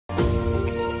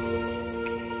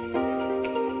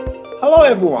Hello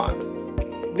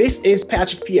everyone, this is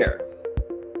Patrick Pierre.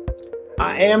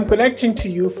 I am connecting to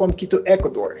you from Quito,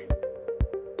 Ecuador.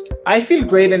 I feel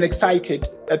great and excited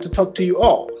to talk to you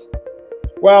all.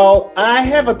 Well, I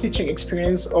have a teaching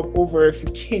experience of over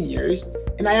 15 years,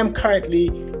 and I am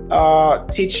currently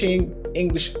teaching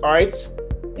English Arts,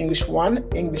 English 1,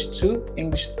 English 2,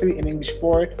 English 3, and English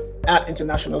 4 at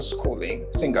International Schooling,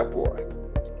 Singapore.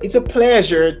 It's a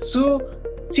pleasure to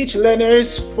teach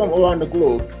learners from around the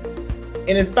globe,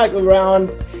 and in fact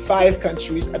around 5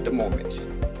 countries at the moment.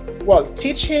 Well,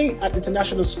 teaching at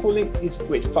International Schooling is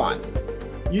great fun.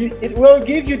 It will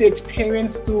give you the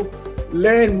experience to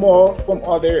learn more from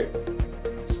other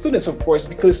students, of course,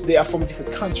 because they are from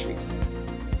different countries.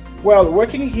 Well,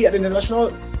 working here at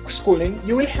International Schooling,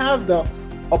 you will have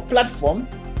a platform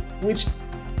which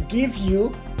give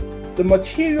you the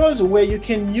materials where you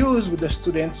can use with the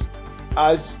students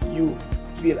as you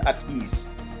feel at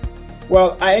ease.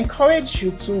 Well, I encourage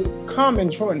you to come and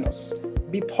join us,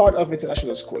 be part of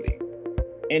International Schooling,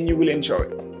 and you will enjoy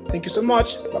it. Thank you so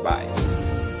much. Bye-bye.